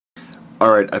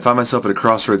Alright, I find myself at a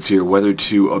crossroads here whether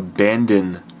to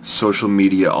abandon social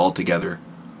media altogether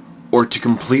or to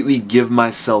completely give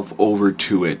myself over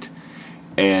to it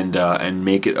and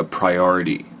make it a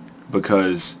priority,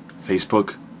 because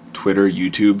Facebook, Twitter,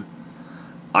 YouTube,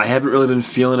 I haven't really been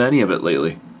feeling any of it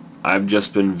lately. I've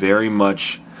just been very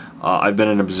much, I've been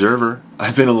an observer.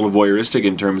 I've been a little voyeuristic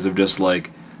in terms of just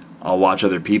like, I'll watch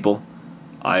other people.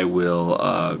 I'll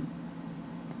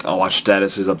watch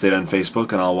statuses update on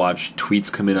Facebook, and I'll watch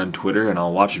tweets come in on Twitter, and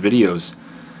I'll watch videos.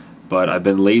 But I've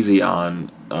been lazy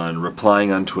on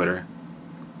replying on Twitter,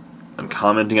 on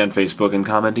commenting on Facebook, and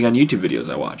commenting on YouTube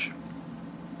videos I watch.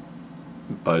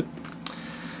 But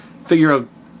figure out,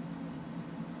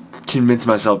 convince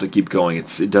myself to keep going.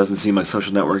 It doesn't seem like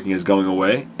social networking is going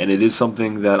away, and it is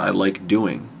something that I like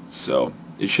doing, so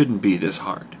it shouldn't be this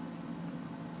hard.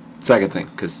 Second thing,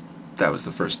 because that was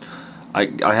the first. I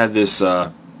have this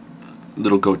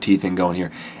little goatee thing going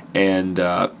here, and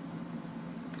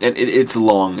it's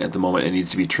long at the moment. It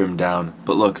needs to be trimmed down.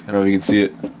 But look, I don't know if you can see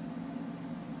it.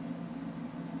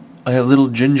 I have little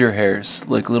ginger hairs,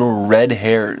 like little red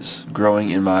hairs growing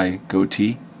in my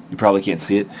goatee. You probably can't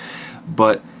see it,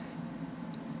 but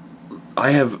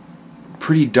I have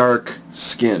pretty dark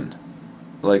skin,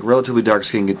 like relatively dark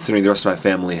skin considering the rest of my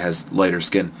family has lighter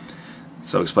skin.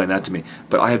 So explain that to me.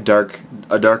 But I have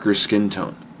a darker skin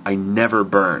tone. I never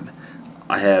burn.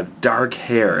 I have dark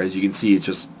hair, as you can see. It's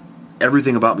just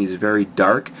everything about me is very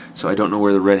dark, so I don't know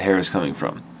where the red hair is coming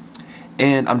from.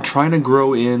 And I'm trying to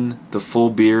grow in the full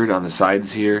beard on the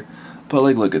sides here, but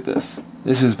like, look at this.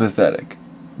 This is pathetic.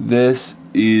 This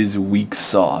is weak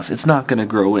sauce. It's not going to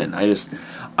grow in.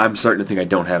 I'm starting to think I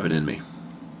don't have it in me.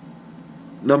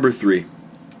 Number 3,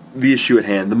 the issue at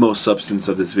hand, the most substance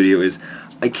of this video is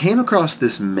I came across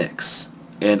this mix,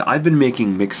 and I've been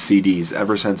making mix CDs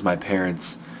ever since my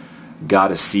parents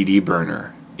got a CD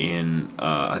burner in,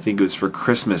 I think it was for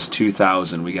Christmas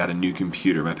 2000. We got a new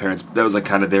computer. My parents, that was like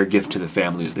kind of their gift to the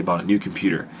family, is they bought a new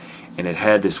computer, and it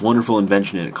had this wonderful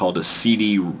invention in it called a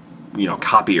CD,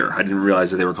 copier. I didn't realize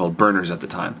that they were called burners at the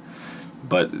time,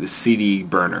 but the CD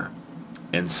burner.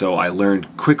 And so I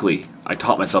learned quickly, I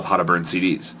taught myself how to burn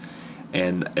CDs.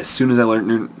 And as soon as I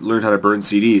learned how to burn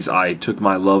CDs, I took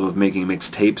my love of making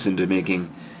mixed tapes into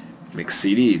making mixed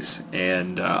CDs.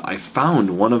 And I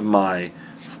found one of my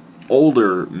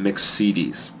older mixed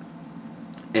CDs.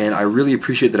 And I really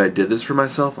appreciate that I did this for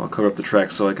myself. I'll cover up the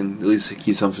track so I can at least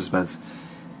keep some suspense.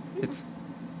 It's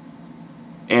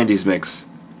Andy's Mix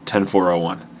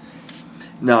 10401.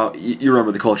 Now, you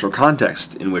remember the cultural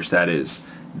context in which that is.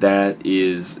 That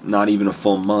is not even a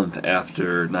full month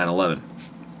after 9/11.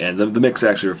 And the mix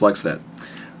actually reflects that.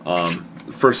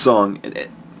 The first song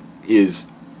is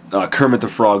Kermit the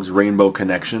Frog's Rainbow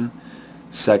Connection.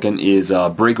 Second is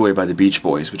Breakaway by the Beach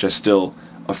Boys, which I still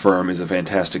affirm is a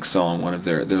fantastic song, one of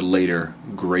their later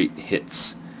great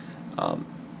hits.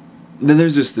 Then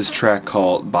there's this track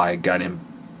called by a guy named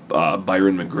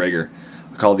Byron McGregor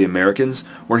called The Americans,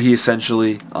 where he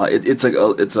essentially, it's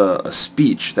a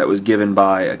speech that was given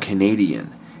by a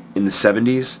Canadian in the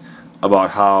 70s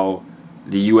about how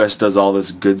the U.S. does all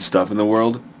this good stuff in the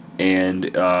world,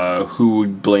 and who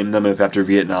would blame them if after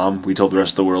Vietnam we told the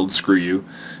rest of the world, screw you,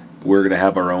 we're going to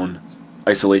have our own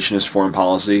isolationist foreign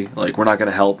policy, like we're not going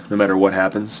to help no matter what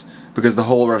happens, because the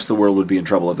whole rest of the world would be in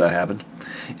trouble if that happened.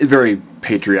 It's very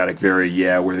patriotic, very,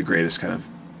 yeah, we're the greatest kind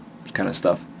of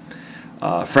stuff.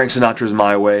 Frank Sinatra's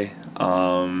My Way,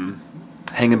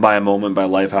 Hanging by a Moment by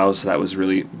Lifehouse, that was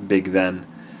really big then.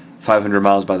 500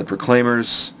 Miles by the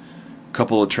Proclaimers, a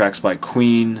couple of tracks by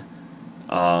Queen,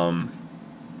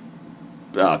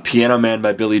 Piano Man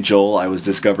by Billy Joel. I was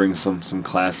discovering some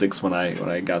classics when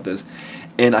I got this.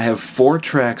 And I have 4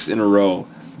 tracks in a row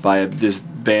by this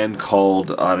band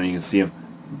called, I don't even see them,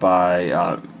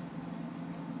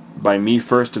 by Me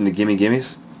First and the Gimme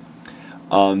Gimmes.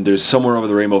 There's Somewhere Over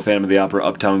the Rainbow, Phantom of the Opera,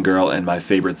 Uptown Girl, and My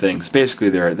Favorite Things. Basically,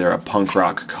 they're a punk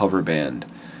rock cover band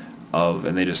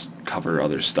and they just cover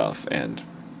other stuff. And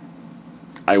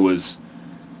I was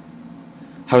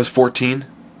 14,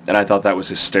 and I thought that was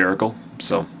hysterical,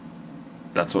 so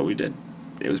that's what we did.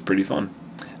 It was pretty fun.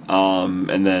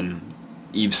 And then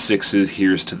Eve Six's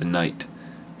Here's to the Night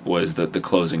was the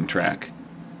closing track.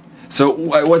 So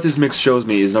what this mix shows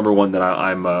me is, number one, that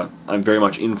I'm very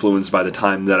much influenced by the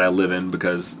time that I live in,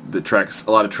 because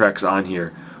a lot of tracks on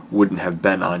here wouldn't have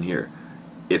been on here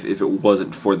if it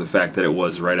wasn't for the fact that it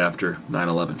was right after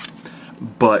 9/11.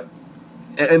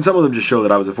 And some of them just show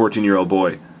that I was a 14-year-old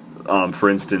boy. For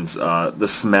instance, the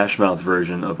Smash Mouth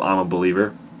version of I'm a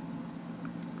Believer.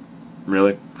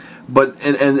 Really? But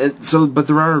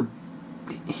there are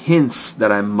hints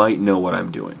that I might know what I'm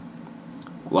doing.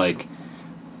 Like,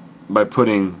 by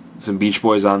putting some Beach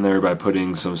Boys on there, by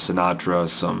putting some Sinatra,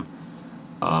 some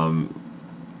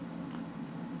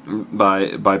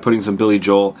by putting some Billy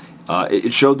Joel,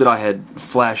 it showed that I had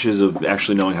flashes of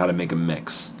actually knowing how to make a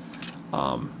mix.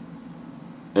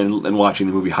 And watching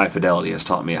the movie High Fidelity has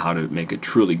taught me how to make a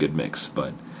truly good mix.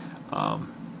 But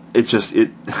it's just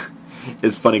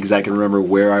it's funny because I can remember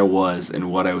where I was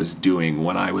and what I was doing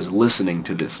when I was listening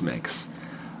to this mix.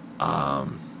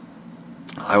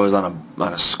 I was on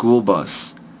a school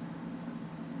bus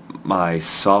my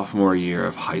sophomore year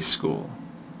of high school,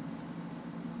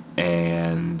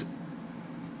 and